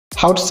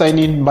How to sign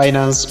in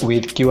Binance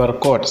with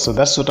QR code. So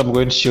that's what I'm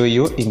going to show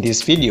you in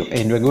this video,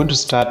 and we're going to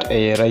start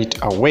right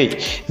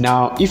away.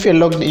 Now, if you're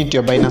logged into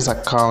your Binance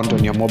account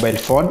on your mobile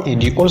phone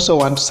and you also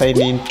want to sign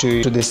in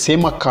to the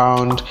same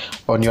account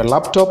on your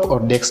laptop or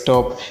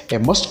desktop, the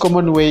most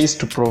common way is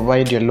to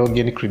provide your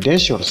login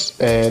credentials.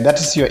 That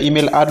is your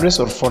email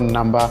address or phone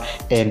number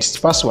and its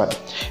password.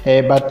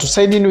 But to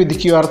sign in with the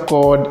QR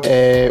code,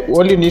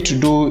 all you need to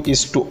do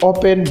is to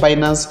open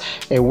Binance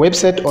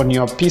website on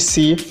your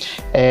PC.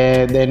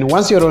 Then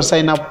once you're on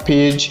sign up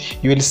page,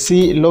 you will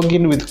see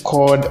login with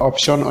code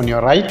option on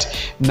your right.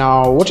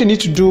 Now what you need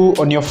to do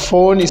on your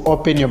phone is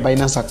open your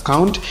Binance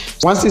account.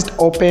 Once it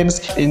opens,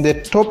 in the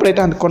top right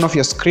hand corner of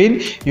your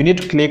screen, you need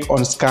to click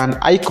on scan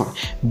icon.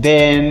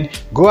 Then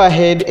go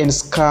ahead and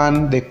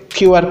scan the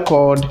QR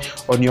code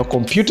on your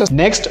computer.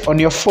 Next, on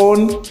your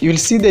phone, you will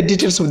see the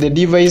details of the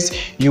device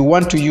you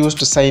want to use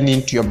to sign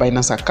into your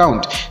Binance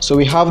account. So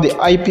we have the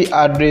IP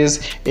address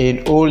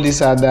and all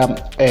these other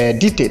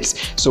details.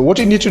 So what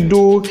you need to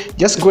do,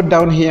 just go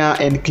down here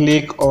and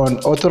click on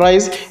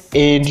authorize,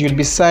 and you'll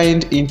be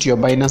signed into your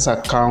Binance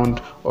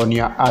account on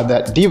your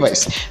other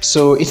device.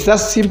 So it's that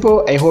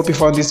simple. I hope you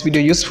found this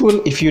video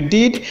useful. If you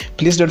did,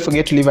 please don't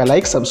forget to leave a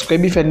like,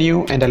 subscribe if you're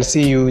new, and I'll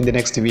see you in the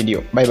next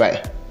video. Bye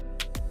bye.